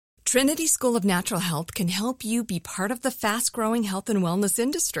Trinity School of Natural Health can help you be part of the fast-growing health and wellness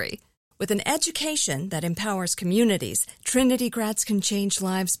industry. With an education that empowers communities, Trinity grads can change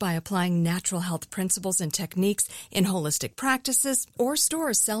lives by applying natural health principles and techniques in holistic practices or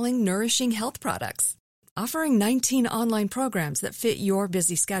stores selling nourishing health products. Offering 19 online programs that fit your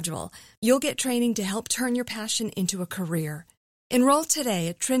busy schedule, you'll get training to help turn your passion into a career. Enroll today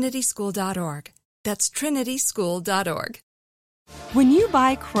at trinityschool.org. That's trinityschool.org. When you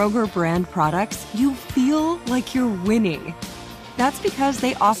buy Kroger brand products, you feel like you're winning. That's because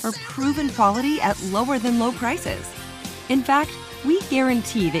they offer proven quality at lower than low prices. In fact, we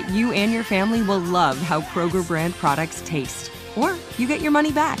guarantee that you and your family will love how Kroger brand products taste, or you get your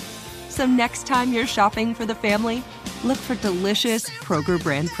money back. So next time you're shopping for the family, look for delicious Kroger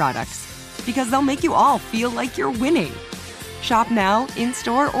brand products, because they'll make you all feel like you're winning. Shop now,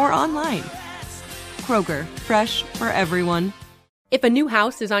 in-store, or online. Kroger, fresh for everyone. If a new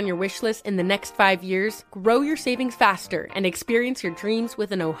house is on your wish list in the next 5 years, grow your savings faster and experience your dreams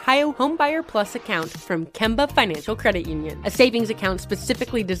with an Ohio Homebuyer Plus account from Kemba Financial Credit Union. A savings account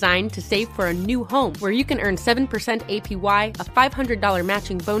specifically designed to save for a new home, where you can earn 7% APY, a $500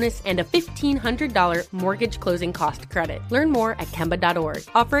 matching bonus, and a $1,500 mortgage closing cost credit. Learn more at Kemba.org.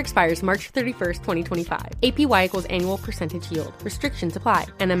 Offer expires March 31st, 2025. APY equals annual percentage yield. Restrictions apply.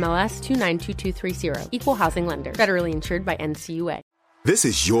 NMLS 292230. Equal housing lender. Federally insured by NCUA. This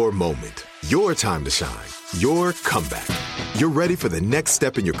is your moment, your time to shine, your comeback. You're ready for the next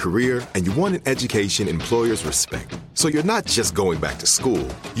step in your career, and you want an education employers respect. So you're not just going back to school,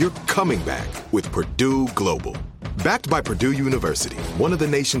 you're coming back with Purdue Global. Backed by Purdue University, one of the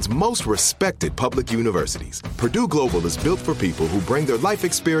nation's most respected public universities, Purdue Global is built for people who bring their life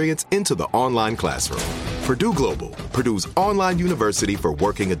experience into the online classroom. Purdue Global, Purdue's online university for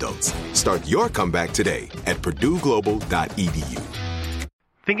working adults. Start your comeback today at purdueglobal.edu.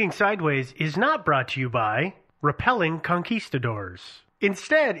 Thinking Sideways is not brought to you by Repelling Conquistadors.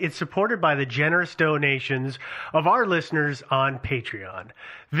 Instead, it's supported by the generous donations of our listeners on Patreon.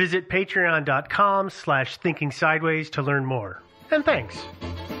 Visit patreon.com/thinkingsideways to learn more. And thanks.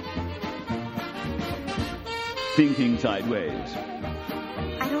 Thinking Sideways.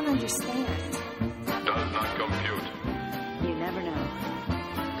 I don't understand. Does not compute. You never know.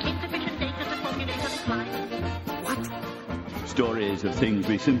 Insufficient data to formulate a reply. What? Stories of things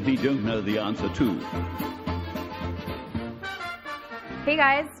we simply don't know the answer to. Hey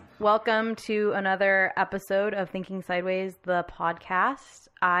guys, welcome to another episode of Thinking Sideways, the podcast.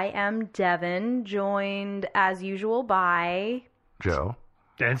 I am Devin, joined as usual by Joe.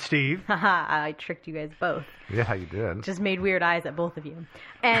 And Steve. Haha, I tricked you guys both. Yeah, you did. Just made weird eyes at both of you.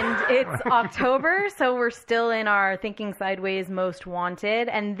 And it's October, so we're still in our Thinking Sideways Most Wanted.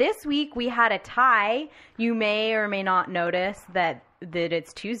 And this week we had a tie. You may or may not notice that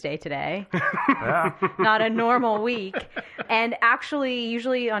it's Tuesday today. Yeah. Not a normal week. And actually,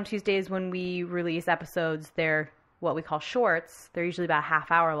 usually on Tuesdays when we release episodes, they're what we call shorts. They're usually about a half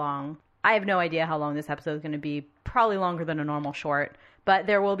hour long. I have no idea how long this episode is going to be. Probably longer than a normal short. But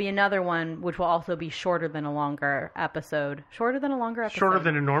there will be another one, which will also be shorter than a longer episode. Shorter than a longer episode? Shorter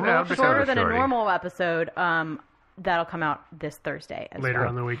than a normal episode? Shorter than a normal episode. That'll come out this Thursday. Later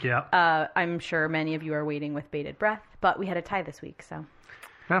on the week, yeah. I'm sure many of you are waiting with bated breath, but we had a tie this week, so.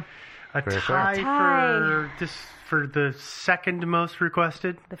 Yeah. A tie for the second most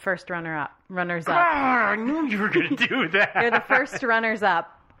requested? The first runners-up. I knew you were going to do that. You're the first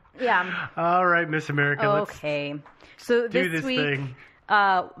runners-up. Yeah. All right, Miss America. Okay. So this week, thing.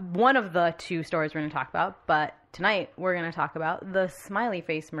 One of the two stories we're going to talk about, but tonight we're going to talk about the smiley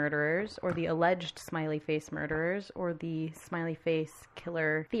face murderers, or the alleged smiley face murderers, or the smiley face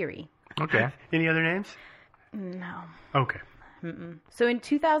killer theory. Okay. Any other names? No. Okay. Mm-mm. So in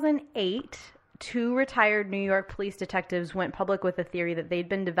 2008, two retired New York police detectives went public with a theory that they'd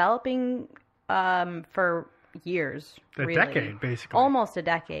been developing for years. A decade, basically. Almost a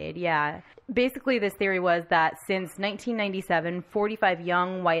decade, yeah. Basically, this theory was that since 1997, 45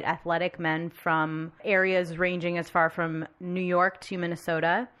 young white athletic men from areas ranging as far from New York to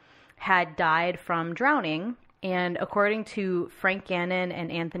Minnesota had died from drowning. And according to Frank Gannon and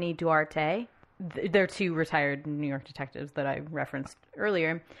Anthony Duarte, they're two retired New York detectives that I referenced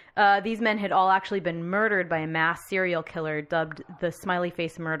earlier, these men had all actually been murdered by a mass serial killer dubbed the Smiley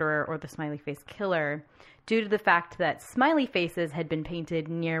Face Murderer or the Smiley Face Killer, due to the fact that smiley faces had been painted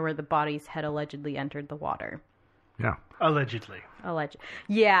near where the bodies had allegedly entered the water. Yeah. Allegedly.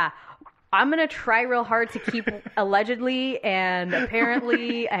 Yeah. I'm going to try real hard to keep allegedly and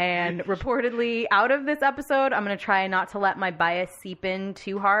apparently and reportedly out of this episode. I'm going to try not to let my bias seep in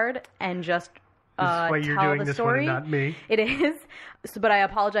too hard and just why you're tell doing the this story. one and not me. It is, but I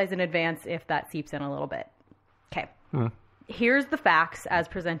apologize in advance if that seeps in a little bit. Okay. Here's the facts as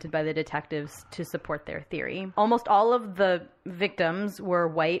presented by the detectives to support their theory. Almost all of the victims were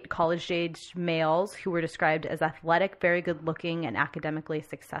white, college-aged males who were described as athletic, very good-looking, and academically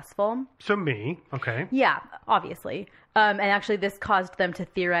successful. So me, okay. Yeah, obviously. And actually, this caused them to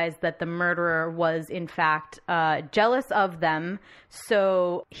theorize that the murderer was, in fact, jealous of them,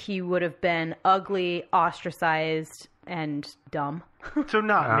 so he would have been ugly, ostracized, and dumb. So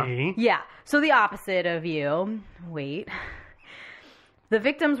not me. Yeah, so the opposite of you. Wait. The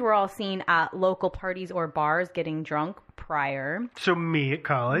victims were all seen at local parties or bars getting drunk prior. So me at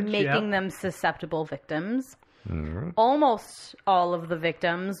college, making them susceptible victims. Almost all of the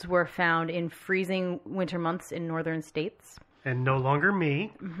victims were found in freezing winter months in northern states. And no longer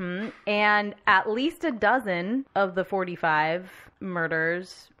me. And at least a dozen of the 45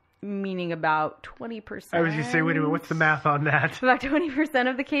 murders, meaning about 20%. I was going to say, wait a minute, what's the math on that? About 20%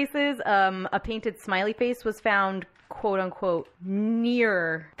 of the cases, a painted smiley face was found, quote unquote,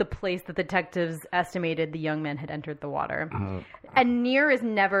 near the place that detectives estimated the young men had entered the water. And near is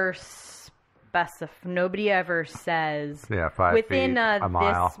never specified. Nobody ever says 5 within feet, a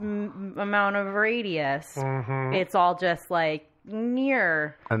mile. this amount of radius. It's all just like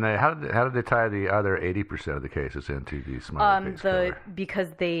near. And how did they tie the other 80% of the cases into the smiley face killer?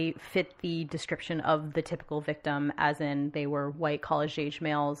 Because they fit the description of the typical victim, as in they were white college-age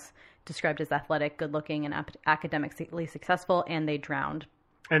males described as athletic, good-looking, and academically successful, and they drowned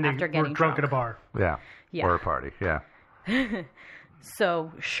after getting were drunk at a bar. Yeah. Yeah. Or a party. Yeah.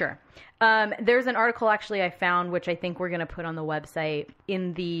 So, sure. There's an article actually I found, which I think we're going to put on the website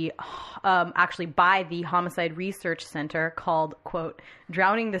in the, actually by the Homicide Research Center called, quote,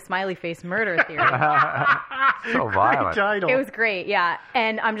 Drowning the Smiley Face Murder Theory. So violent. Title. It was great, yeah.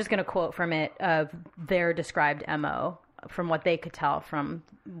 And I'm just going to quote from it of their described MO from what they could tell from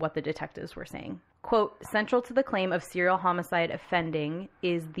what the detectives were saying. Quote, central to the claim of serial homicide offending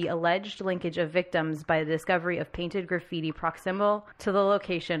is the alleged linkage of victims by the discovery of painted graffiti proximal to the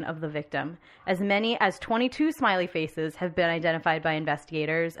location of the victim. As many as 22 smiley faces have been identified by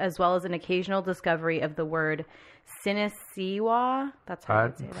investigators, as well as an occasional discovery of the word Sinisiwa. That's how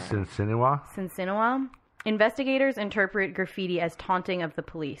you say that. Sinsinewa. Investigators interpret graffiti as taunting of the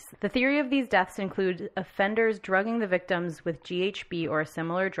police. The theory of these deaths includes offenders drugging the victims with GHB or a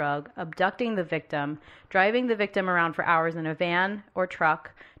similar drug, abducting the victim, driving the victim around for hours in a van or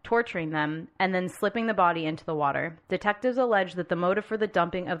truck, torturing them, and then slipping the body into the water. Detectives allege that the motive for the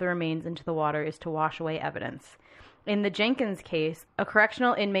dumping of the remains into the water is to wash away evidence. In the Jenkins case, a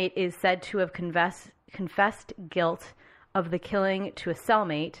correctional inmate is said to have confessed guilt of the killing to a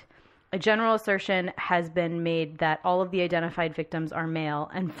cellmate. A general assertion has been made that all of the identified victims are male,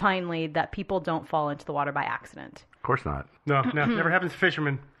 and finally, that people don't fall into the water by accident. Of course not. No, never happens to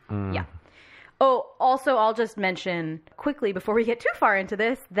fishermen. Yeah. Oh, also, I'll just mention quickly before we get too far into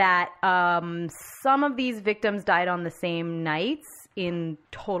this that some of these victims died on the same nights in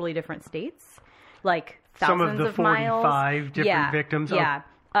totally different states, like thousands Some of the 45 different victims. Yeah.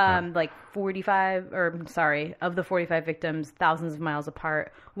 Like 45, of the 45 victims, thousands of miles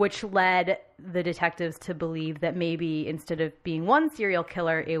apart, which led the detectives to believe that maybe instead of being one serial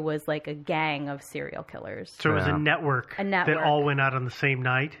killer, it was like a gang of serial killers. So it was a network that all went out on the same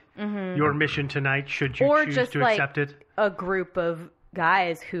night. Mm-hmm. Your mission tonight, should you choose to accept it? A group of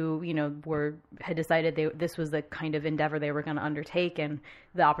guys who, had decided this was the kind of endeavor they were going to undertake, and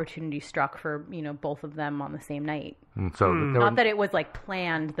the opportunity struck for, both of them on the same night. So not that it was like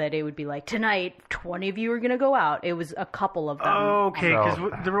planned that it would be like, tonight 20 of you are going to go out. It was a couple of them. Okay, because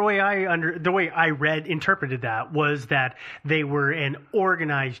the way I interpreted that was that they were an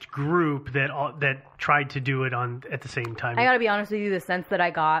organized group that tried to do it at the same time. I got to be honest with you, the sense that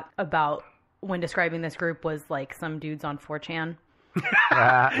I got about when describing this group was like some dudes on 4chan.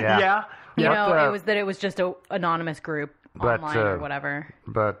 Yeah. It was just an anonymous group online or whatever.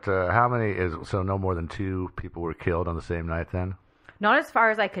 But how many so no more than 2 people were killed on the same night then? Not as far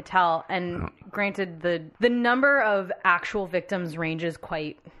as I could tell. And granted, the number of actual victims ranges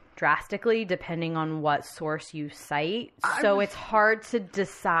quite drastically depending on what source you cite. So it's hard to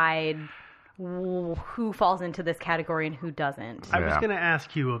decide who falls into this category and who doesn't. I was going to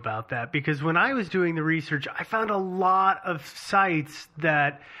ask you about that because when I was doing the research, I found a lot of sites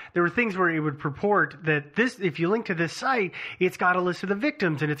that there were things where it would purport that if you link to this site, it's got a list of the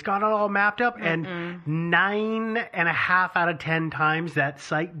victims and it's got it all mapped up. And 9.5 out of 10 times that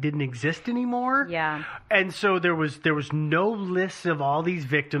site didn't exist anymore. Yeah. And so there was no lists of all these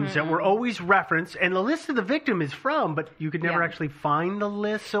victims that were always referenced, and the list of the victim is from, but you could never actually find the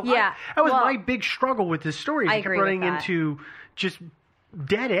list. So yeah. that was my my big struggle with this story. I It kept agree with running that. into just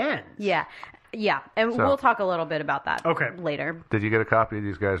dead ends. Yeah. Yeah, and So- we'll talk a little bit about that later. Did you get a copy of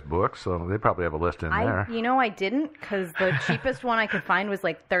these guys' books? So they probably have a list in there. I didn't, because the cheapest one I could find was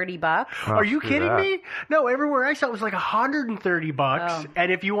like $30. Are you kidding me? No, everywhere I saw it was like $130. Oh.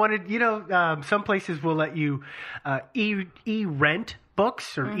 And if you wanted, some places will let you e-rent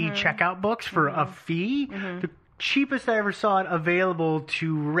books or e-checkout books for a fee. The cheapest I ever saw it available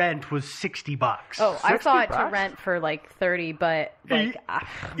to rent was $60. Oh, I saw it to $60? rent for like 30, but like, I'm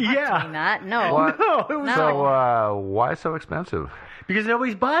not Yeah. doing that. No. What? No, it was So why so expensive? because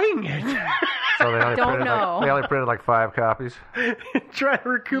nobody's buying it. So they only Don't printed know. they only printed like 5 copies. Trying to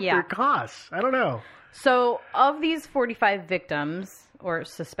recoup Yeah. their costs. I don't know. So, of these 45 victims, or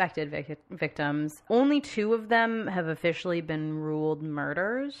suspected victims, only 2 of them have officially been ruled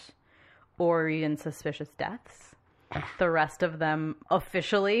murders or even suspicious deaths. The rest of them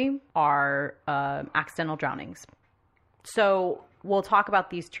officially are accidental drownings. So, we'll talk about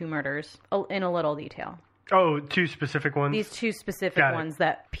these 2 murders in a little detail. Oh, 2 specific ones? These 2 specific Got it. ones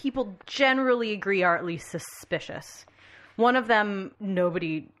that people generally agree are at least suspicious. One of them,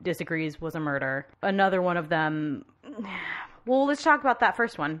 nobody disagrees, was a murder. Another one of them, well, let's talk about that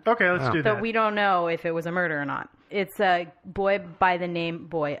first one. Okay, let's do that. That we don't know if it was a murder or not. It's a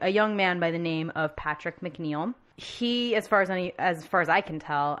a young man by the name of Patrick McNeil. He, as far as I can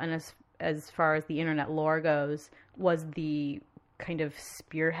tell, and as far as the internet lore goes, was the kind of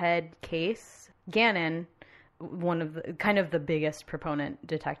spearhead case. Gannon, one of the biggest proponent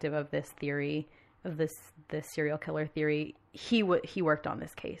detective of this theory, of this serial killer theory, he worked on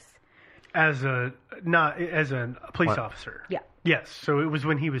this case as a police officer. Yeah. Yes. So it was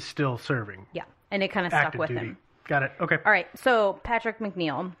when he was still serving. Yeah, and it kind of stuck Active with duty. him. Got it. Okay. All right, so Patrick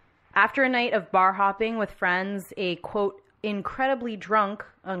McNeil, after a night of bar hopping with friends, a quote incredibly drunk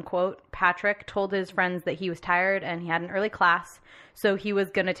unquote Patrick told his friends that he was tired and he had an early class, so he was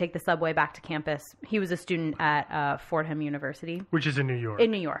going to take the subway back to campus. He was a student at Fordham University, Which is in New York.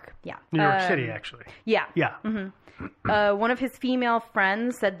 in New York. Yeah, New York City, actually. Yeah. Yeah. One of his female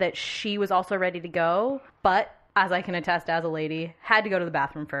friends said that she was also ready to go, but as I can attest as a lady, had to go to the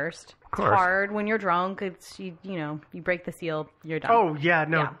bathroom first. It's course. hard when you're drunk. It's you break the seal, you're done. Oh, yeah,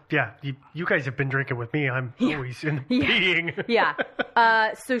 no, yeah. You guys have been drinking with me. I'm always in the meeting. Yeah.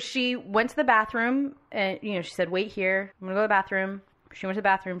 So she went to the bathroom and, she said, wait here. I'm going to go to the bathroom. She went to the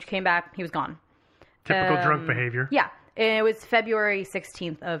bathroom. She came back. He was gone. Typical drunk behavior. Yeah. And it was February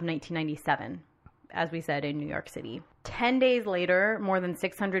 16th of 1997, as we said, in New York City. 10 days later, more than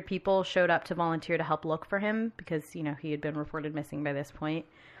 600 people showed up to volunteer to help look for him because, he had been reported missing by this point.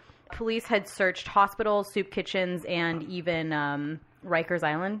 Police had searched hospitals, soup kitchens, and even Rikers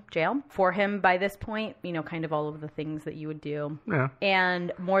Island jail for him by this point, kind of all of the things that you would do. Yeah.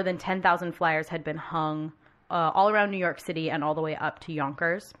 And more than 10,000 flyers had been hung all around New York City and all the way up to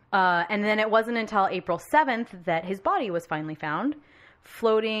Yonkers. And then it wasn't until April 7th that his body was finally found,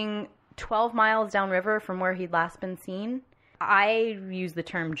 floating 12 miles downriver from where he'd last been seen. I use the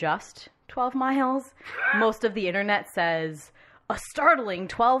term just 12 miles. Most of the internet says a startling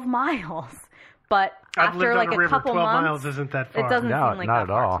 12 miles. But I've after lived on like a river. couple 12 months, miles isn't that far. it doesn't No, seem like not that at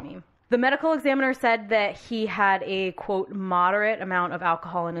far all. to me. The medical examiner said that he had a, quote, moderate amount of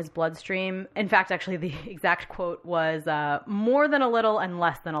alcohol in his bloodstream. In fact, actually, the exact quote was more than a little and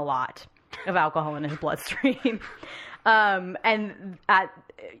less than a lot of alcohol in his bloodstream. And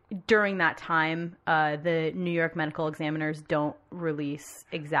during that time, the New York medical examiners don't release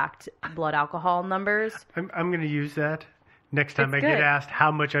exact blood alcohol numbers. I'm going to use that next time It's I get good. asked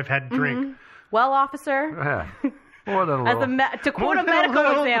how much I've had to drink. Well, officer, Yeah. More than a as little. to quote a More than a medical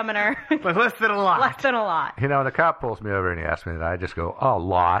little. examiner, But less than a lot. less than a lot. When the cop pulls me over and he asks me that, I just go, a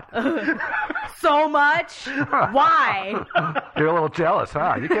lot. So much? Why? You're a little jealous,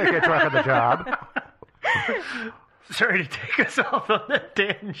 huh? You can't get drunk on the job. Sorry to take us off on that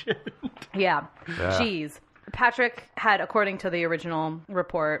tangent. Yeah. Yeah. Jeez. Patrick had, according to the original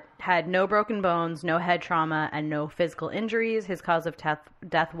report, had no broken bones, no head trauma, and no physical injuries. His cause of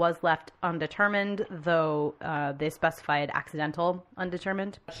death was left undetermined, though they specified accidental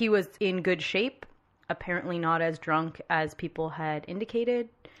undetermined. He was in good shape, apparently not as drunk as people had indicated.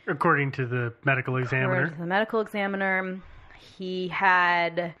 According to the medical examiner. According to the medical examiner, he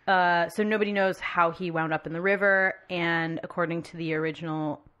had, so nobody knows how he wound up in the river, and according to the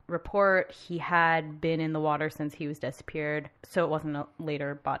original report, he had been in the water since he was disappeared, so it wasn't a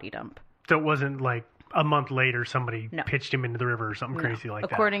later body dump. So it wasn't like a month later somebody pitched him into the river or something crazy like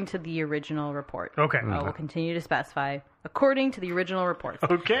that. According to the original report. Okay. I will continue to specify. According to the original reports.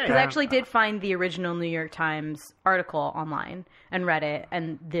 Okay. Because I actually did find the original New York Times article online and read it,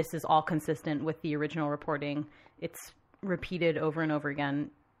 and this is all consistent with the original reporting. It's repeated over and over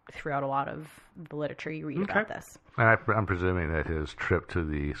again throughout a lot of the literature you read about this. And I'm presuming that his trip to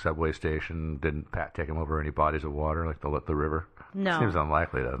the subway station didn't take him over any bodies of water, like the river? No. Seems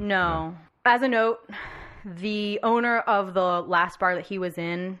unlikely, though. No. As a note, the owner of the last bar that he was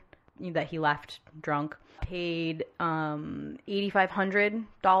in, that he left drunk, paid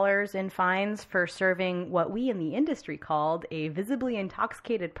 $8,500 in fines for serving what we in the industry called a visibly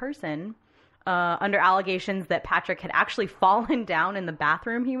intoxicated person, under allegations that Patrick had actually fallen down in the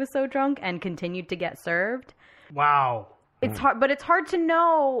bathroom. He was so drunk and continued to get served. Wow. It's hard, but it's hard to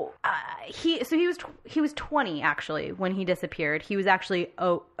know. He was 20 actually when he disappeared. He was actually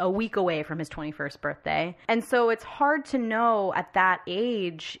a week away from his 21st birthday, and so it's hard to know at that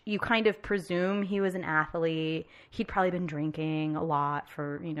age. You kind of presume he was an athlete. He'd probably been drinking a lot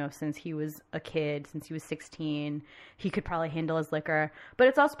since he was a kid, since he was 16. He could probably handle his liquor, but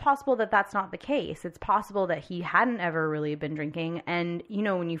it's also possible that that's not the case. It's possible that he hadn't ever really been drinking, and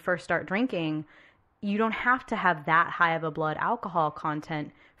when you first start drinking, you don't have to have that high of a blood alcohol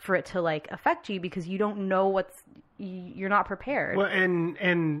content for it to affect you, because you don't know you're not prepared. Well,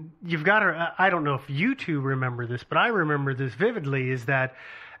 and you've got to, I don't know if you two remember this, but I remember this vividly, is that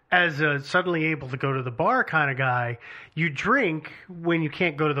as a suddenly able to go to the bar kind of guy, you drink when you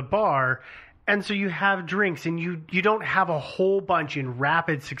can't go to the bar. And so you have drinks, and you don't have a whole bunch in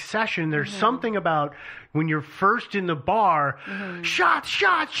rapid succession. There's something about when you're first in the bar, shots,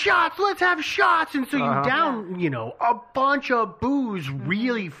 let's have shots. And so you down, a bunch of booze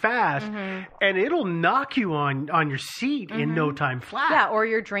really fast, and it'll knock you on your seat in no time flat. Yeah, or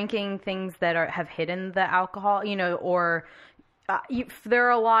you're drinking things that have hidden the alcohol, or there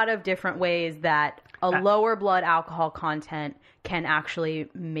are a lot of different ways that a lower blood alcohol content can actually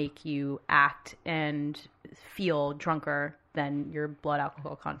make you act and feel drunker than your blood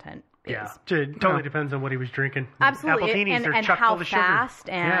alcohol content is. Yeah, it totally depends on what he was drinking. Absolutely, and how full of fast,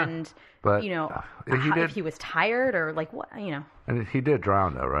 sugar. and But, if he was tired or what. And he did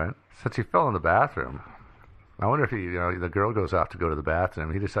drown, though, right? Since he fell in the bathroom. I wonder if the girl goes out to go to the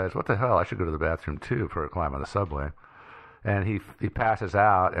bathroom. He decides, what the hell, I should go to the bathroom too for a climb on the subway. And he passes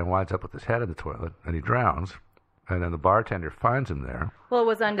out and winds up with his head in the toilet, and he drowns. And then the bartender finds him there. Well, it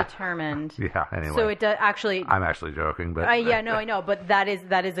was undetermined. Yeah, anyway. So it does actually... I'm actually joking, but... I know. But that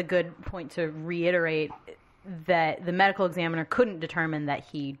is a good point to reiterate, that the medical examiner couldn't determine that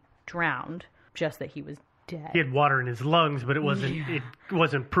he drowned, just that he was dead. He had water in his lungs, but it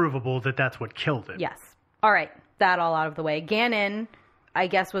wasn't provable that that's what killed him. Yes. All right. That all out of the way. Gannon, I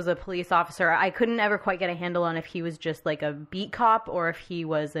guess, was a police officer. I couldn't ever quite get a handle on if he was just a beat cop or if he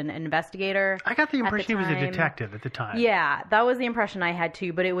was an investigator. I got the impression he was a detective at the time. Yeah, that was the impression I had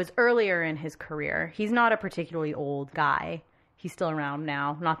too, but it was earlier in his career. He's not a particularly old guy. He's still around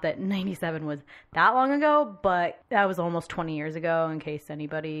now. Not that 97 was that long ago, but that was almost 20 years ago, in case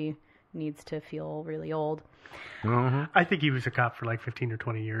anybody needs to feel really old. Mm-hmm. I think he was a cop for 15 or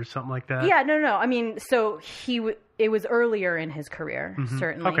 20 years, something like that. Yeah, no. I mean, so it was earlier in his career,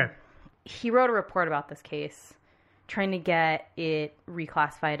 certainly. Okay. He wrote a report about this case, trying to get it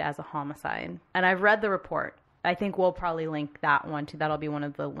reclassified as a homicide. And I've read the report. I think we'll probably link that one too. That'll be one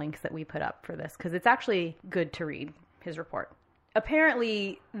of the links that we put up for this, because it's actually good to read, his report.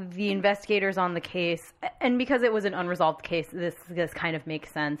 Apparently, the investigators on the case, and because it was an unresolved case, this kind of makes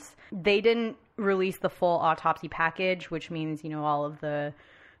sense. They didn't release the full autopsy package, which means, all of the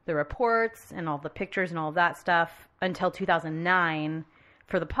reports and all the pictures and all of that stuff, until 2009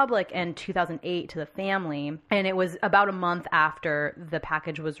 for the public and 2008 to the family. And it was about a month after the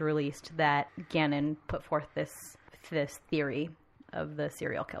package was released that Gannon put forth this theory of the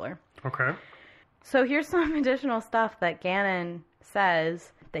serial killer. Okay. So here's some additional stuff that Gannon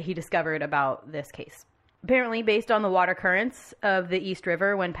says that he discovered about this case. Apparently, based on the water currents of the East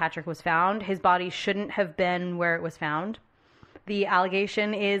River when Patrick was found, his body shouldn't have been where it was found. The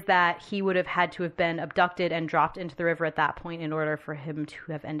allegation is that he would have had to have been abducted and dropped into the river at that point in order for him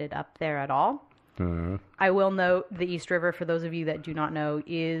to have ended up there at all. Mm-hmm. I will note the East River, for those of you that do not know,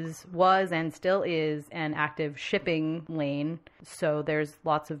 was and still is an active shipping lane. So there's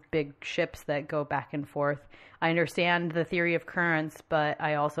lots of big ships that go back and forth. I understand the theory of currents, but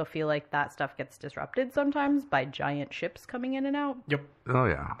I also feel like that stuff gets disrupted sometimes by giant ships coming in and out. Yep. Oh,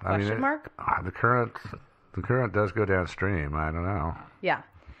 yeah. Question mark? The current does go downstream. I don't know. Yeah.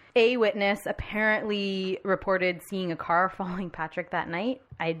 A witness apparently reported seeing a car following Patrick that night.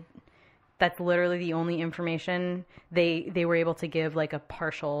 That's literally the only information they were able to give, like a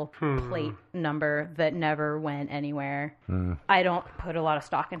partial plate number that never went anywhere. I don't put a lot of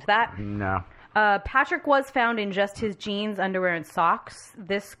stock into that. No. Patrick was found in just his jeans, underwear, and socks.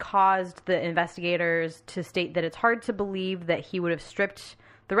 This caused the investigators to state that it's hard to believe that he would have stripped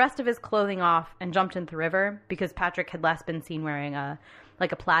the rest of his clothing off and jumped into the river, because Patrick had last been seen wearing a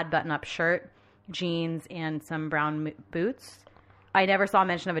plaid button-up shirt, jeans, and some brown boots. I never saw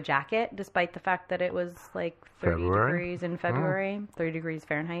mention of a jacket, despite the fact that it was like 30 degrees in February, 30 degrees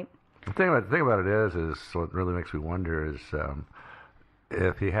Fahrenheit. The thing about it is what really makes me wonder is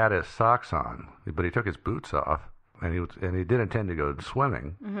if he had his socks on, but he took his boots off, and he did intend to go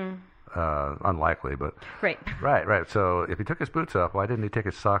swimming. Unlikely, but right. So if he took his boots off, why didn't he take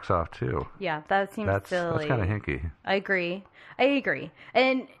his socks off too? Yeah, that seems silly. That's kind of hinky. I agree,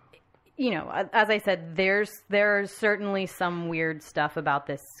 and as I said, there's certainly some weird stuff about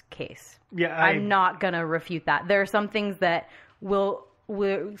this case. Yeah, I'm not gonna refute that. There are some things that so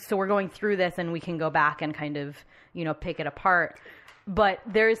we're going through this, and we can go back and kind of pick it apart. But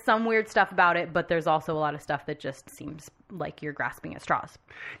there is some weird stuff about it, but there's also a lot of stuff that just seems like you're grasping at straws.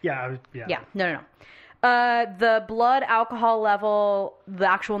 Yeah. No. The blood alcohol level,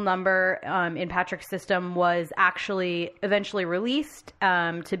 the actual number in Patrick's system was actually eventually released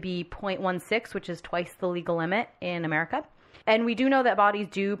to be 0.16, which is twice the legal limit in America. And we do know that bodies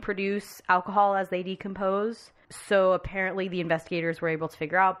do produce alcohol as they decompose. So apparently the investigators were able to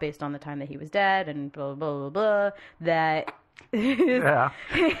figure out, based on the time that he was dead and blah, blah, blah, blah, that his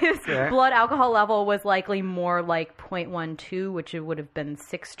blood alcohol level was likely more like 0.12, which it would have been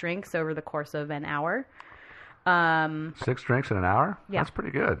 6 drinks over the course of an hour. 6 drinks in an hour? Yeah. That's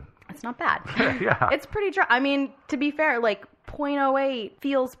pretty good. It's not bad. Yeah. It's pretty dry. I mean, to be fair, like 0.08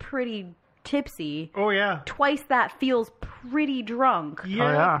 feels pretty tipsy. Oh, yeah. Twice that feels pretty drunk. Yeah.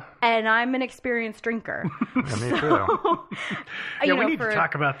 Oh, yeah. And I'm an experienced drinker. Yeah, me too. We need to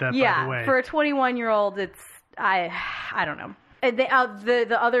talk about that, by the way. For a 21-year-old, it's, I don't know.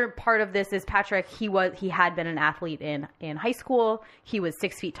 The other part of this is Patrick, he had been an athlete in high school. He was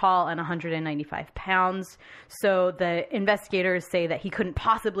 6 feet tall and 195 pounds. So the investigators say that he couldn't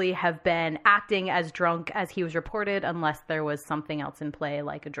possibly have been acting as drunk as he was reported unless there was something else in play,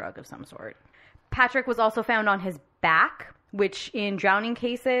 like a drug of some sort. Patrick was also found on his back, which in drowning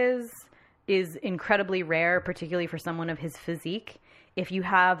cases is incredibly rare, particularly for someone of his physique. If you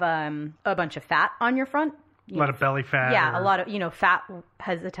have a bunch of fat on your front, a lot of belly fat. Yeah, a lot of, fat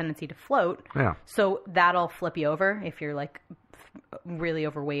has a tendency to float. Yeah. So that'll flip you over if you're like really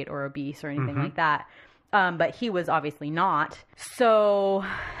overweight or obese or anything like that. But he was obviously not. So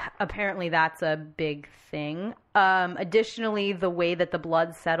apparently that's a big thing. Additionally, the way that the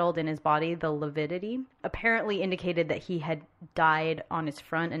blood settled in his body, the lividity, apparently indicated that he had died on his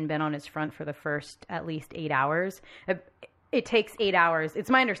front and been on his front for the first at least 8 hours. It takes 8 hours. It's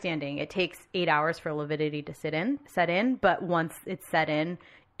my understanding. It takes 8 hours for lividity to set in. But once it's set in,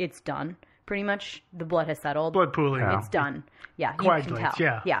 it's done. Pretty much, the blood has settled. Blood pooling. It's done. Yeah, Coagulates, you can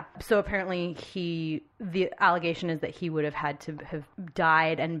tell. Yeah. So apparently, the allegation is that he would have had to have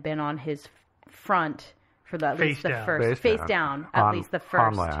died and been on his front for at least the first face down. At least the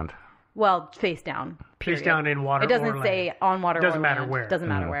first. On land. Well, face down. Period. Face down in water. It doesn't or say land. on water. Doesn't or matter land. where. Doesn't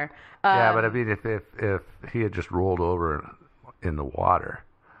matter where. Yeah, but I mean, if he had just rolled over in the water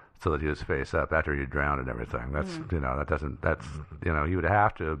so that he was face up after he drowned and everything, that's he would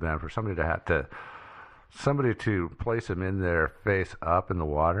have to have been for somebody to place him in there face up in the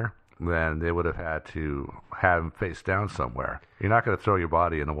water. Then they would have had to have him face down somewhere. You're not going to throw your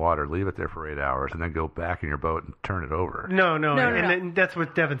body in the water, leave it there for 8 hours, and then go back in your boat and turn it over. No. And that's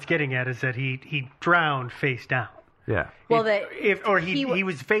what Devin's getting at, is that he drowned face down. Yeah. Well, he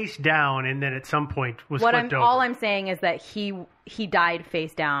was face down, and then at some point was flipped over. All I'm saying is that he died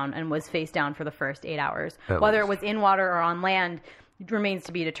face down and was face down for the first 8 hours. Whether it was in water or on land remains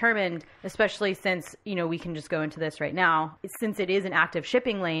to be determined, especially since, we can just go into this right now. Since it is an active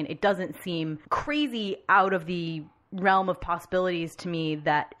shipping lane, it doesn't seem crazy out of the realm of possibilities to me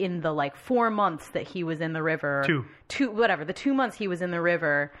that in the 4 months that he was in the river, the 2 months he was in the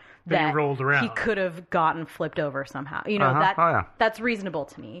river, that he rolled around, he could have gotten flipped over somehow. That's reasonable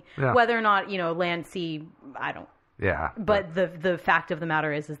to me. Yeah. Whether or not, land, sea, I don't. Yeah. But the fact of the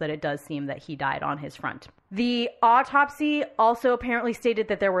matter is that it does seem that he died on his front. The autopsy also apparently stated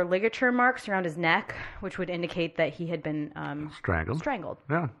that there were ligature marks around his neck, which would indicate that he had been strangled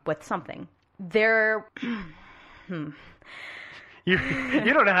with something. You don't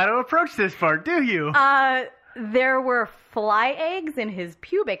know how to approach this part, do you? There were fly eggs in his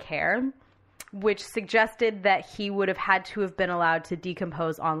pubic hair, which suggested that he would have had to have been allowed to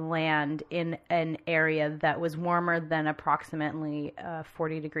decompose on land in an area that was warmer than approximately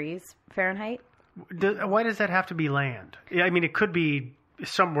 40 degrees Fahrenheit. Why does that have to be land? I mean, it could be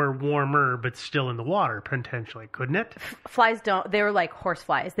somewhere warmer, but still in the water, potentially, couldn't it? Flies don't, they're like horse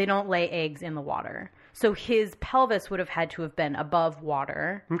flies. They don't lay eggs in the water. So his pelvis would have had to have been above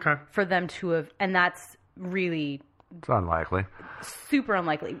water for them to have, and that's really... It's unlikely. Super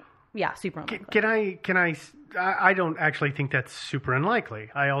unlikely. Yeah, super unlikely. I don't actually think that's super unlikely.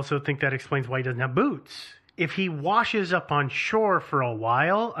 I also think that explains why he doesn't have boots. If he washes up on shore for a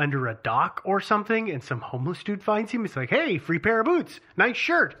while under a dock or something and some homeless dude finds him, it's like, hey, free pair of boots. Nice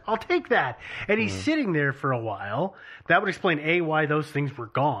shirt. I'll take that. And he's sitting there for a while. That would explain, A, why those things were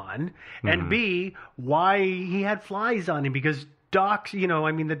gone, and B, why he had flies on him, because docks,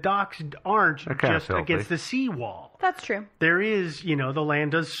 the docks aren't just against the seawall. That's true. There is, the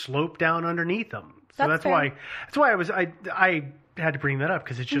land does slope down underneath them. So that's why I had to bring that up,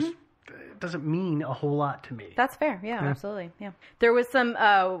 because it's just... doesn't mean a whole lot to me. That's fair. Yeah, absolutely. Yeah. There was some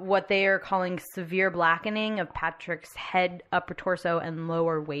what they are calling severe blackening of Patrick's head, upper torso, and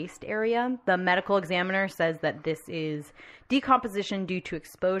lower waist area. The medical examiner says that this is decomposition due to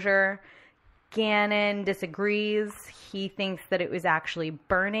exposure. Gannon disagrees. He thinks that it was actually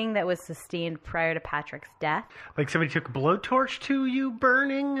burning that was sustained prior to Patrick's death. Like somebody took a blowtorch to you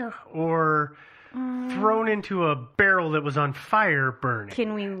burning, or... thrown into a barrel that was on fire burning.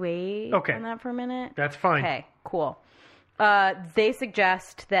 Can we wait on that for a minute? That's fine. Okay, cool. They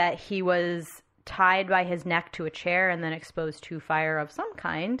suggest that he was tied by his neck to a chair and then exposed to fire of some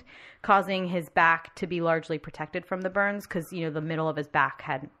kind, causing his back to be largely protected from the burns because, the middle of his back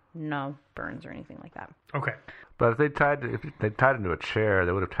had no burns or anything like that. Okay. But if they tied him to a chair,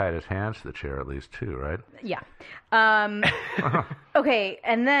 they would have tied his hands to the chair at least too, right? Yeah. Okay,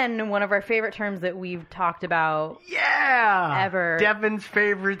 and then one of our favorite terms that we've talked about ever. Devin's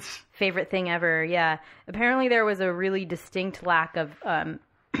favorite thing ever, yeah. Apparently there was a really distinct lack of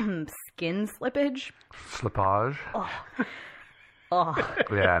skin slippage. Slippage? Oh.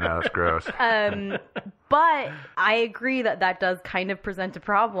 Yeah, no, it's gross. But I agree that does kind of present a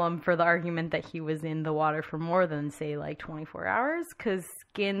problem for the argument that he was in the water for more than, say, like 24 hours, because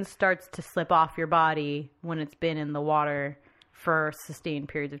skin starts to slip off your body when it's been in the water for sustained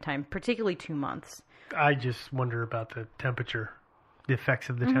periods of time, particularly 2 months. I just wonder about the temperature, the effects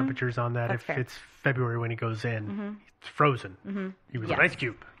of the temperatures on that. That's if fair. It's February when he goes in, it's frozen. He was an ice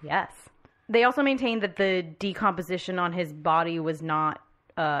cube. Yes. They also maintained that the decomposition on his body was not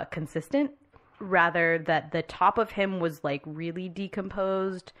consistent. Rather, that the top of him was like really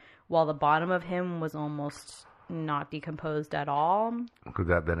decomposed, while the bottom of him was almost not decomposed at all. Could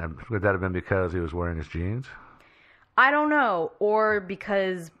that have been because he was wearing his jeans? I don't know, or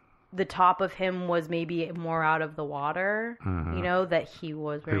because the top of him was maybe more out of the water. That he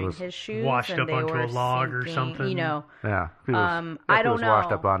was wearing his shoes, washed and up they onto were a log or sinking, something. Yeah, I don't was know.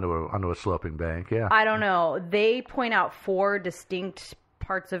 Washed up onto a sloping bank. Yeah, I don't know. They point out 4 distinct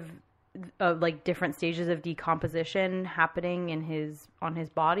parts of like different stages of decomposition happening on his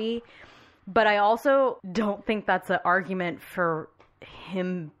body, but I also don't think that's an argument for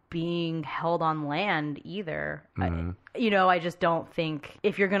him being held on land either. I just don't think,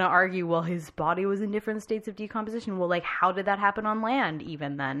 if you're going to argue, well, his body was in different states of decomposition, well, like, how did that happen on land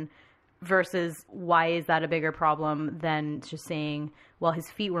even then? Versus, why is that a bigger problem than just saying, well, his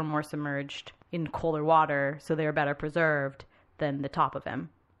feet were more submerged in colder water, so they were better preserved than the top of him.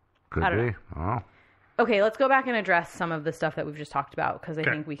 Could be. Oh. Okay, let's go back and address some of the stuff that we've just talked about, because I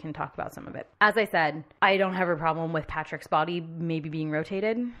think we can talk about some of it. As I said, I don't have a problem with Patrick's body maybe being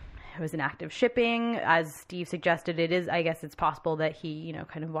rotated. It was an active shipping. As Steve suggested, I guess it's possible that he,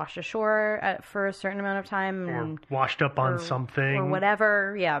 kind of washed ashore for a certain amount of time. Or washed up on something. Or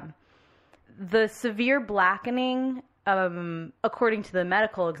whatever, yeah. The severe blackening, according to the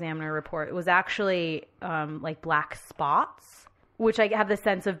medical examiner report, it was actually like black spots, which I have the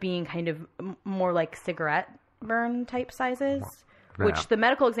sense of being kind of more like cigarette burn type sizes, which the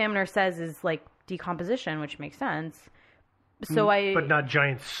medical examiner says is like decomposition, which makes sense. So but not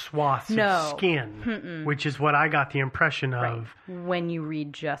giant swaths of skin, which is what I got the impression of when you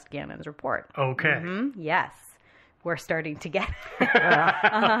read just Gannon's report. Okay. Yes. We're starting to get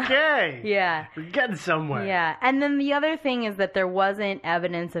Okay. Yeah. We're getting somewhere. Yeah. And then the other thing is that there wasn't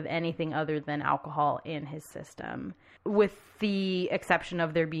evidence of anything other than alcohol in his system, with the exception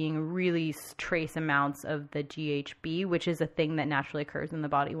of there being really trace amounts of the GHB, which is a thing that naturally occurs in the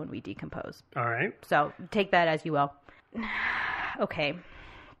body when we decompose. All right. So take that as you will. Okay.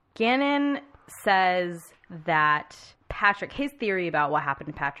 Gannon says that Patrick, his theory about what happened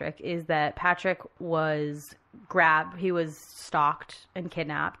to Patrick is that Patrick was he was stalked and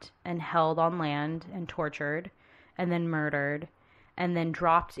kidnapped and held on land and tortured and then murdered and then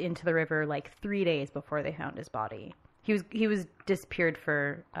dropped into the river like 3 days before they found his body. He was disappeared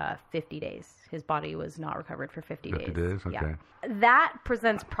for 50 days. His body was not recovered for 50 days. 50 days? Okay. Yeah. That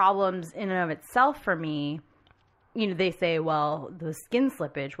presents problems in and of itself for me. You know, they say, well, the skin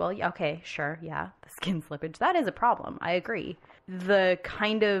slippage. Well, okay, sure, yeah, the skin slippage. That is a problem. I agree. The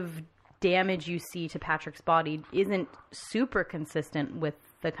kind of damage you see to Patrick's body isn't super consistent with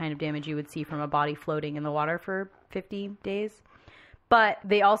the kind of damage you would see from a body floating in the water for 50 days. But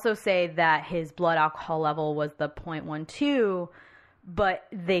they also say that his blood alcohol level was the 0.12, but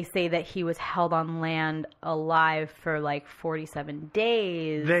they say that he was held on land alive for like 47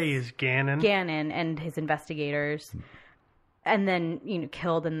 days. They is Gannon. Gannon and his investigators. And then,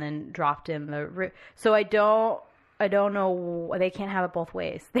 killed and then dropped in the... So I don't know. They can't have it both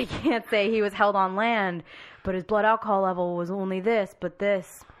ways. They can't say he was held on land, but his blood alcohol level was only this, but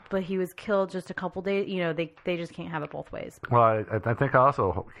he was killed just a couple days. They just can't have it both ways. Well, I think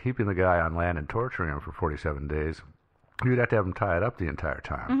also keeping the guy on land and torturing him for 47 days, you'd have to have him tied up the entire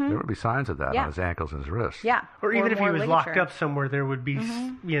time. Mm-hmm. There would be signs of that on his ankles and his wrists. Yeah. Or even if he was ligature. locked up somewhere, there would be,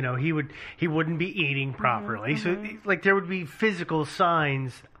 he wouldn't be eating properly. So, there would be physical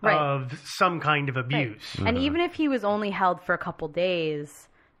signs of some kind of abuse. Right. And even if he was only held for a couple days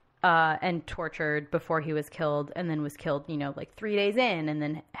and tortured before he was killed, and then was killed, 3 days in, and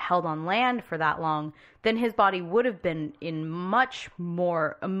then held on land for that long, then his body would have been in a much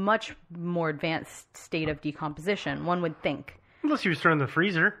more advanced state of decomposition, one would think. Unless he was thrown in the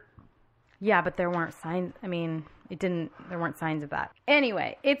freezer. Yeah, but there weren't signs. I mean, there weren't signs of that.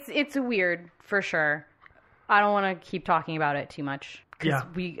 Anyway, it's weird for sure. I don't want to keep talking about it too much. Yeah,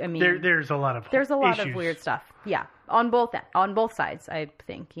 there's a lot of of weird stuff. Yeah, on both sides, I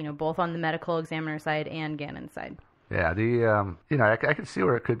think. Both on the medical examiner side and Gannon's side. Yeah, I could see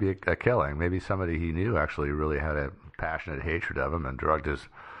where it could be a killing. Maybe somebody he knew actually really had a passionate hatred of him and drugged his.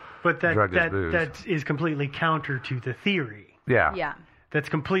 But his booze. that is completely counter to the theory. Yeah. Yeah. That's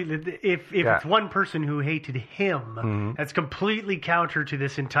completely. If it's one person who hated him, that's completely counter to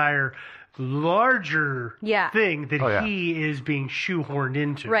this entire larger thing that he is being shoehorned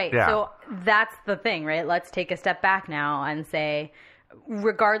into. Right. Yeah. So that's the thing, right? Let's take a step back now and say,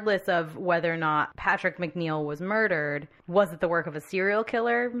 regardless of whether or not Patrick McNeil was murdered, was it the work of a serial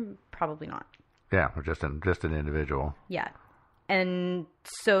killer? Probably not. Yeah, or just an individual. Yeah. And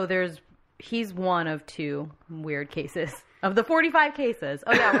so he's one of two weird cases. Of the 45 cases.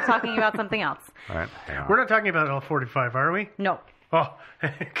 Oh, yeah, we're talking about something else. All right. We're not talking about all 45, are we? No. Oh,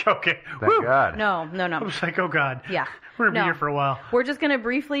 okay. Thank God. No. I was like, oh, God. Yeah. We're going to be here for a while. We're just going to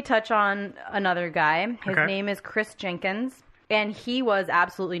briefly touch on another guy. His name is Chris Jenkins, and he was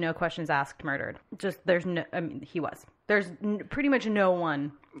absolutely no questions asked murdered. He was. There's pretty much no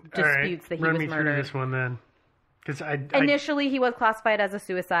one disputes that he was murdered. Run me through this one then. Initially, he was classified as a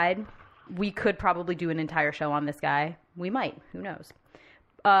suicide. We could probably do an entire show on this guy. We might. Who knows?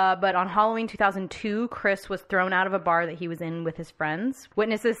 But on Halloween 2002, Chris was thrown out of a bar that he was in with his friends.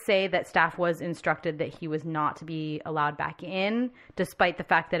 Witnesses say that staff was instructed that he was not to be allowed back in, despite the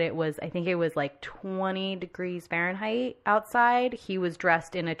fact that it was like 20 degrees Fahrenheit outside. He was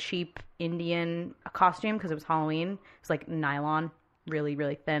dressed in a cheap Indian costume because it was Halloween. It was like nylon, really,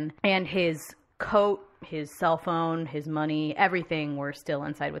 really thin. And his coat, his cell phone, his money, everything were still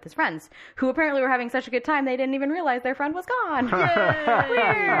inside with his friends, who apparently were having such a good time they didn't even realize their friend was gone.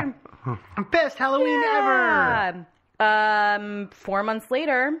 Yay! Best Halloween ever! 4 months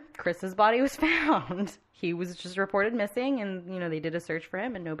later, Chris's body was found. He was just reported missing, and they did a search for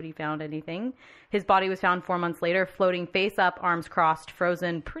him, and nobody found anything. His body was found 4 months later, floating face up, arms crossed,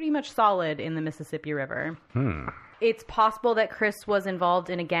 frozen, pretty much solid in the Mississippi River. It's possible that Chris was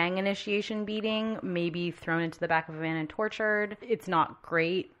involved in a gang initiation beating, maybe thrown into the back of a van and tortured. It's not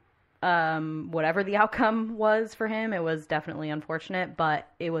great. Whatever the outcome was for him, it was definitely unfortunate, but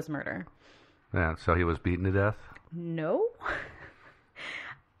it was murder. Yeah, so he was beaten to death? No.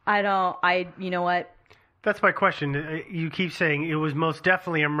 You know what? That's my question. You keep saying it was most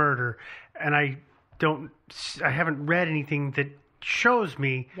definitely a murder, and I haven't read anything that shows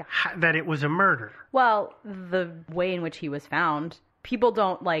me that it was a murder. Well, the way in which he was found, people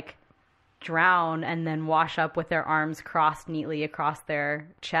don't drown and then wash up with their arms crossed neatly across their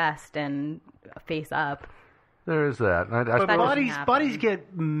chest and face up. There is that. But bodies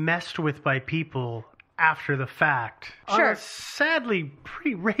get messed with by people after the fact. Sure. On a sadly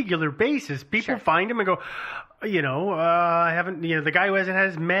pretty regular basis. People find him and go, I haven't, the guy who hasn't had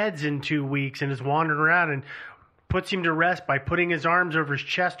his meds in 2 weeks and is wandering around, and puts him to rest by putting his arms over his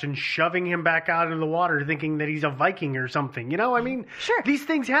chest and shoving him back out into the water, thinking that he's a Viking or something. You know, I mean, sure, these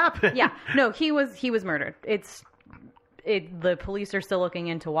things happen. Yeah, no, he was murdered. The police are still looking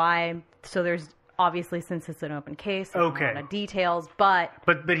into why. So there's obviously, since it's an open case, there's a lot of details, but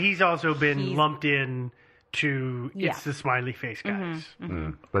he's also been lumped in to it's the smiley face guys. Mm-hmm, mm-hmm.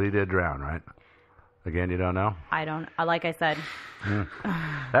 But he did drown, right? Again, you don't know? I don't. Like I said. That'd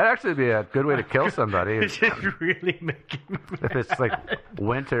actually be a good way to kill somebody. It's just really making me If it's like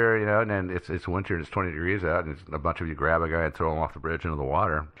winter, you know, and then it's winter and it's 20 degrees out, and a bunch of you grab a guy and throw him off the bridge into the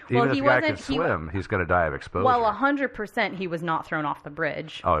water. Well, Even if the guy can swim, he's going to die of exposure. Well, 100% he was not thrown off the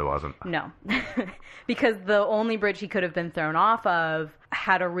bridge. Oh, he wasn't? No. Because the only bridge he could have been thrown off of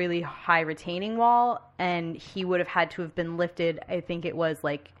had a really high retaining wall, and he would have had to have been lifted, I think it was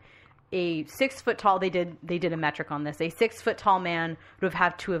like a 6 foot tall, they did a metric on this, a 6 foot tall man would have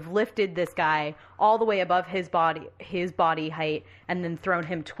had to have lifted this guy all the way above his body height, and then thrown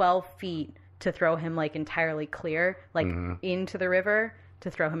him 12 feet to throw him like entirely clear, like into the river, to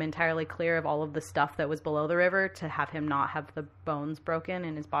throw him entirely clear of all of the stuff that was below the river, to have him not have the bones broken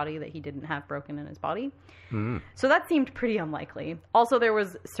in his body that he didn't have broken in his body. So that seemed pretty unlikely. Also, there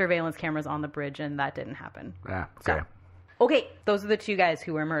was surveillance cameras on the bridge, and that didn't happen. Yeah, okay. Okay, those are the 2 guys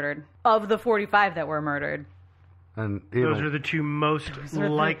who were murdered. Of the 45 that were murdered. And those are the 2 most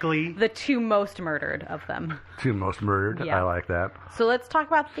likely. The 2 most murdered of them. 2 most murdered. Yeah. I like that. So let's talk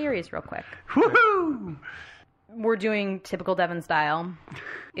about theories real quick. Woohoo! We're doing typical Devin style.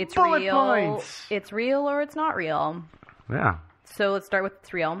 It's Bullet real. points. It's real or it's not real. Yeah. So let's start with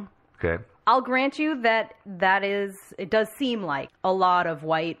it's real. Okay. I'll grant you that it does seem like a lot of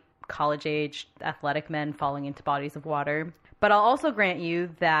white, college-age, athletic men falling into bodies of water. But I'll also grant you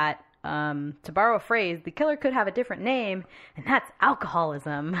that, to borrow a phrase, the killer could have a different name, and that's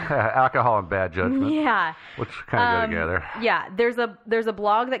alcoholism. Alcohol and bad judgment. Yeah. Which kind of go together. Yeah. There's a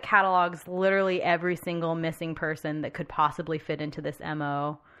blog that catalogs literally every single missing person that could possibly fit into this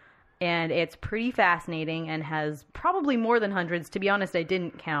MO. And it's pretty fascinating and has probably more than hundreds. To be honest, I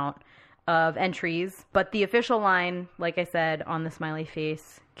didn't count, of entries. But the official line, like I said, on the smiley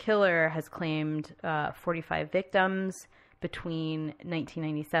face killer has claimed 45 victims between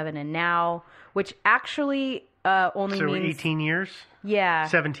 1997 and now, which actually only means... 18 years? Yeah.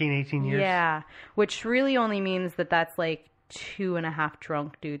 17, 18 years? Yeah, which really only means that that's like 2.5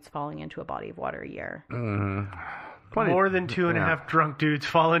 drunk dudes falling into a body of water a year. Mm-hmm. More than 2.5 drunk dudes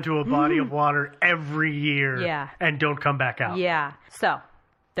fall into a body of water every year and don't come back out. Yeah. So,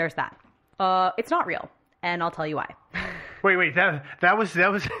 there's that. It's not real, and I'll tell you why. Wait, that was...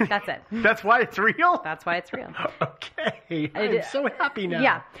 That's it. That's why it's real? That's why it's real. Okay. I'm so happy now.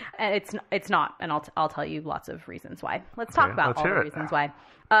 Yeah, and it's not, and I'll tell you lots of reasons why. Let's talk about all the reasons why.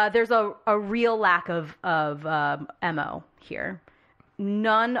 There's a real lack of MO here.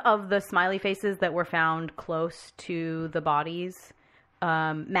 None of the smiley faces that were found close to the bodies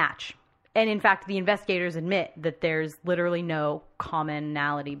match. And in fact, the investigators admit that there's literally no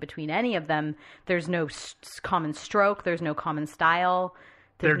commonality between any of them. There's no common stroke. There's no common style.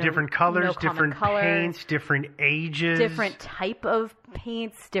 They're different colors, different paints, different ages. Different type of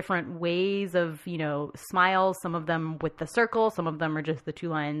paints, different ways of, smiles. Some of them with the circle. Some of them are just the 2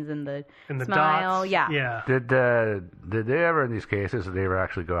 lines and the smile. Dots. Yeah. Did they ever, in these cases, did they ever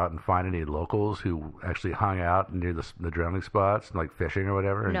actually go out and find any locals who actually hung out near the drowning spots, like fishing or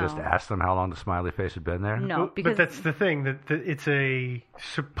whatever, and just ask them how long the smiley face had been there? No, but that's the thing, that it's a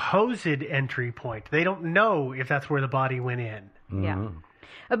supposed entry point. They don't know if that's where the body went in. Mm-hmm. Yeah.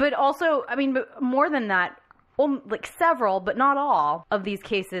 But also, more than that, like several, but not all, of these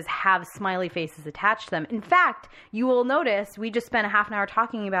cases have smiley faces attached to them. In fact, you will notice we just spent a half an hour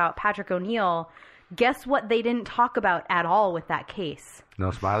talking about Patrick O'Neill. Guess what they didn't talk about at all with that case?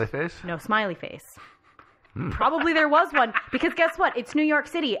 No smiley face? No smiley face. Probably there was one, because guess what? It's New York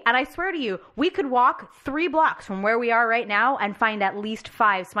City, and I swear to you, we could walk 3 blocks from where we are right now and find at least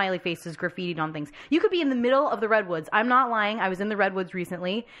 5 smiley faces graffitied on things. You could be in the middle of the Redwoods. I'm not lying. I was in the Redwoods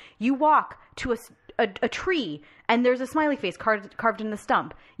recently. You walk to a tree, and there's a smiley face carved in the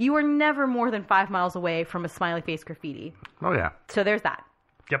stump. You are never more than 5 miles away from a smiley face graffiti. Oh, yeah. So there's that.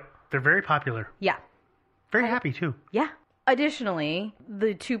 Yep. They're very popular. Yeah. Very happy, too. Yeah. Additionally,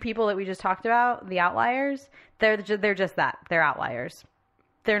 the 2 people that we just talked about, the outliers, they're just that. They're outliers.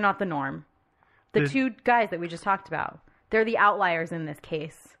 They're not the norm. The 2 guys that we just talked about, they're the outliers in this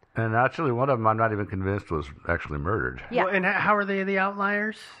case. And actually, one of them I'm not even convinced was actually murdered. Yeah. Well, and how are they the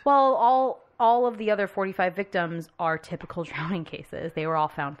outliers? Well, all of the other 45 victims are typical drowning cases. They were all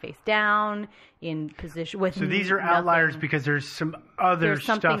found face down in position with. So these are nothing. outliers because there's some other There's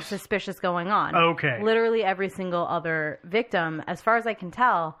something stuff. suspicious going on. Okay. Literally every single other victim, as far as I can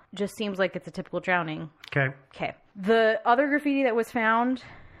tell, just seems like it's a typical drowning. Okay. Okay. The other graffiti that was found,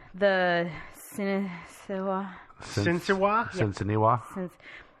 the Sinisiwa. Sinsiwa?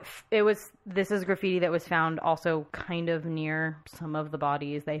 This is graffiti that was found also kind of near some of the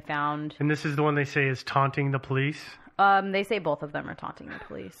bodies they found. And this is the one they say is taunting the police? They say both of them are taunting the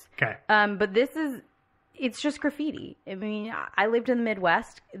police. Okay. But it's just graffiti. I mean, I lived in the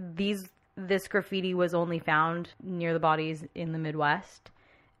Midwest. This graffiti was only found near the bodies in the Midwest.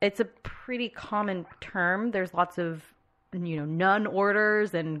 It's a pretty common term. There's lots of, nun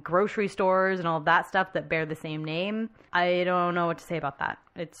orders and grocery stores and all of that stuff that bear the same name. I don't know what to say about that.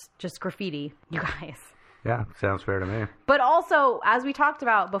 It's just graffiti, you guys. Yeah, sounds fair to me. But also, as we talked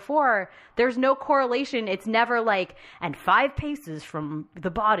about before, there's no correlation. It's never like, and 5 paces from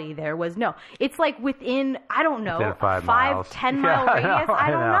the body there was no. It's like within, I don't know, within 5 miles. 10 mile radius.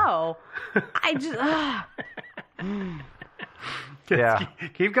 I don't know. I just, Yeah.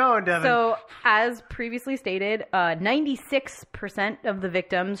 Keep going, Devin. So, as previously stated, 96% of the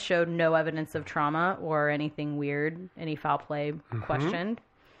victims showed no evidence of trauma or anything weird, any foul play questioned.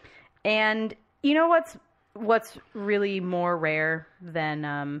 And you know what's really more rare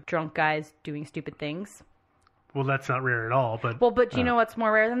than drunk guys doing stupid things? Well, that's not rare at all, but... Well, but you know what's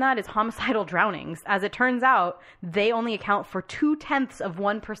more rare than that is homicidal drownings. As it turns out, they only account for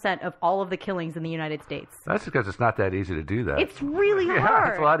 0.2% of all of the killings in the United States. That's because it's not that easy to do that. It's really hard. Yeah,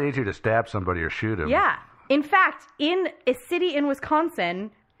 it's a lot easier to stab somebody or shoot them. Yeah. In fact, in a city in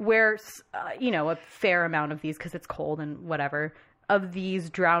Wisconsin where, a fair amount of these, because it's cold and whatever, of these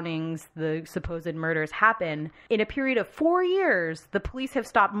drownings, the supposed murders happen, in a period of 4 years, the police have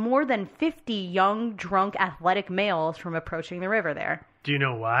stopped more than 50 young, drunk, athletic males from approaching the river there. Do you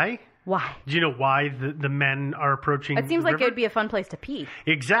know why? Why? Do you know why the men are approaching It seems the like river? it would be a fun place to pee.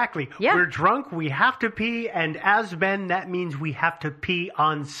 Exactly. Yeah. We're drunk, we have to pee, and as men, that means we have to pee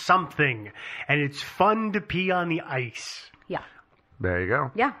on something. And it's fun to pee on the ice. Yeah. There you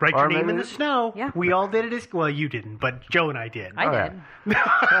go. Yeah. Write Or your name in maybe- the snow. Yeah. We all did it. Well, you didn't, but Joe and I did. I did.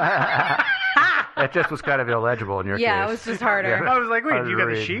 It just was kind of illegible in your case. Yeah, it was just harder. I was like, wait, Hard you to got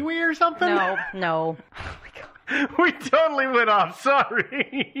a read. shiwi or something? No. We totally went off.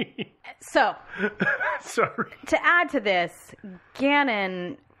 Sorry. So, Sorry. to add to this,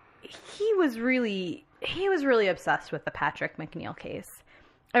 Gannon, he was really obsessed with the Patrick McNeil case.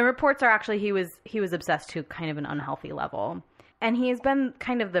 And reports are actually he was obsessed to kind of an unhealthy level. And he has been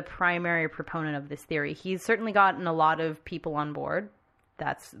kind of the primary proponent of this theory. He's certainly gotten a lot of people on board.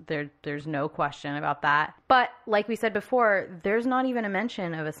 There's no question about that. But like we said before, there's not even a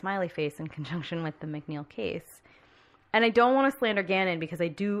mention of a smiley face in conjunction with the McNeil case. And I don't want to slander Gannon because I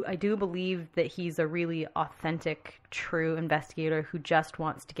do believe that he's a really authentic, true investigator who just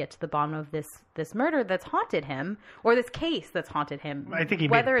wants to get to the bottom of this murder that's haunted him, or this case that's haunted him. I think he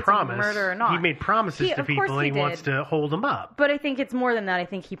whether made it's promise. a murder or not. He made promises to Of course people, and he did. wants to hold them up. But I think it's more than that. I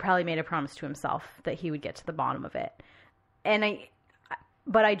think he probably made a promise to himself that he would get to the bottom of it. And it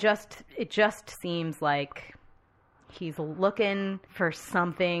just seems like he's looking for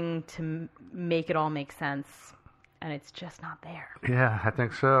something to make it all make sense. And it's just not there. Yeah, I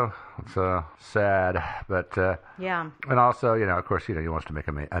think so. It's sad, but yeah. And also, of course, he wants to make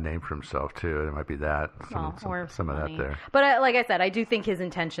a name for himself too. There might be that some of that there. But like I said, I do think his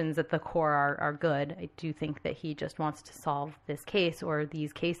intentions at the core are good. I do think that he just wants to solve this case or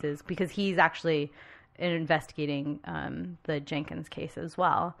these cases because he's actually investigating the Jenkins case as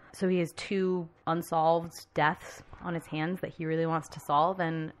well. So he has 2 unsolved deaths on his hands that he really wants to solve,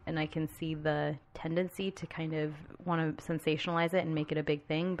 and I can see the tendency to kind of want to sensationalize it and make it a big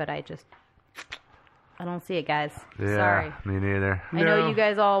thing, but I don't see it, guys. Yeah, Sorry. Me neither. I know you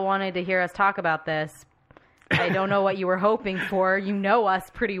guys all wanted to hear us talk about this. I don't know what you were hoping for. You know us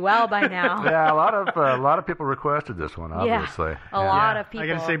pretty well by now. Yeah, a lot of people requested this one, obviously. A lot of people. I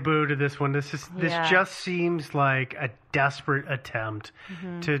gotta say boo to this one. This just seems like a desperate attempt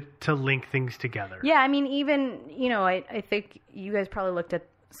to link things together. Yeah, I mean, even I think you guys probably looked at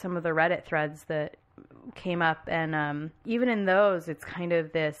some of the Reddit threads that came up, and even in those, it's kind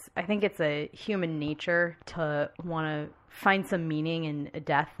of this. I think it's a human nature to want to find some meaning in a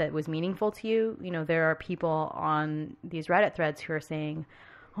death that was meaningful to you. There are people on these Reddit threads who are saying,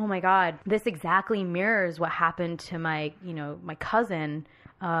 oh my God, this exactly mirrors what happened to my cousin,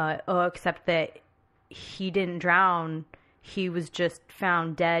 except that he didn't drown. he was just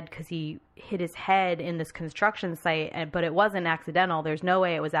found dead because he hit his head in this construction site, but it wasn't accidental. There's no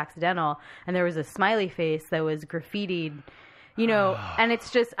way it was accidental. And there was a smiley face that was graffitied, and it's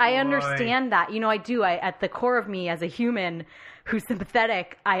just, I understand that. I do. At the core of me as a human who's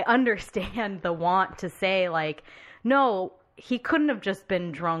sympathetic, I understand the want to say, like, no, he couldn't have just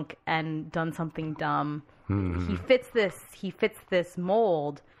been drunk and done something dumb. Mm-hmm. He fits this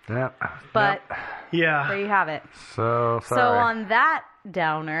mold. Yeah. But there you have it. So sorry. So on that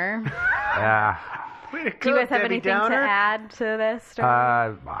downer, do you guys have anything to add to this story?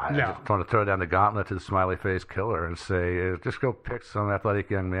 I just want to throw down the gauntlet to the smiley face killer and say, just go pick some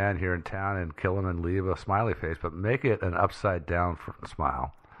athletic young man here in town and kill him and leave a smiley face, but make it an upside down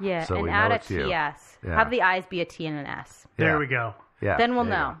smile. Yeah, so and we add know a it's you. TS. Yeah. Have the eyes be a T and an S. There we go. Yeah. Then we'll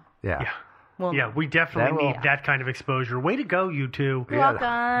know. Yeah. We definitely need that kind of exposure. Way to go, you two. You're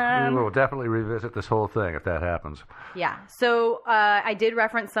welcome. We will definitely revisit this whole thing if that happens. Yeah. So I did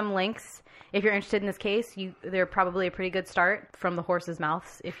reference some links. If you're interested in this case, they're probably a pretty good start from the horse's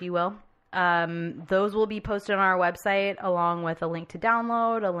mouths, if you will. Those will be posted on our website along with a link to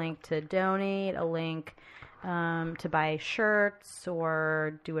download, a link to donate, a link to buy shirts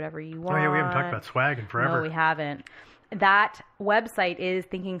or do whatever you want. Oh, yeah, we haven't talked about swag in forever. No, we haven't. That website is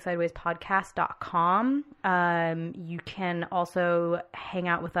thinkingsidewayspodcast.com. You can also hang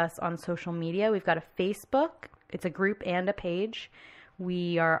out with us on social media. We've got a Facebook. It's a group and a page.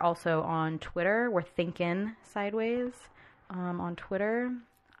 We are also on Twitter. We're Thinking Sideways on Twitter.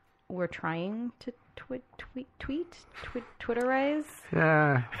 We're trying to Twitterize.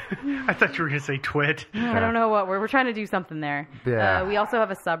 Yeah. I thought you were going to say twit. I don't know what we're trying to do something there. Yeah. We also have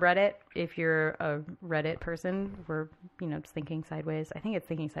a subreddit. If you're a Reddit person, we're just Thinking Sideways. I think it's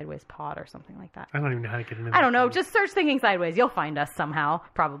Thinking Sideways Pod or something like that. I don't even know how to get into that. I don't know. Just search Thinking Sideways. You'll find us somehow,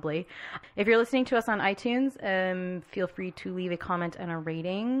 probably. If you're listening to us on iTunes, feel free to leave a comment and a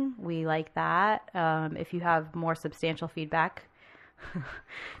rating. We like that. If you have more substantial feedback,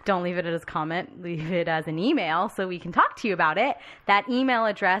 don't leave it as a comment. Leave it as an email so we can talk to you about it. That email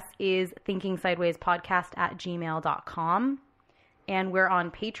address is thinkingsidewayspodcast@gmail.com. And we're on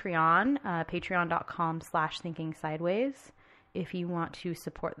Patreon, patreon.com/thinkingsideways, if you want to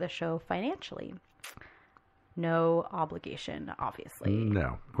support the show financially. No obligation, obviously.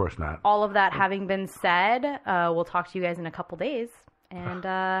 No, of course not. All of that having been said, we'll talk to you guys in a couple days. And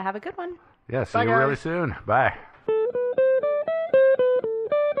have a good one. Yeah, see you really soon. Bye.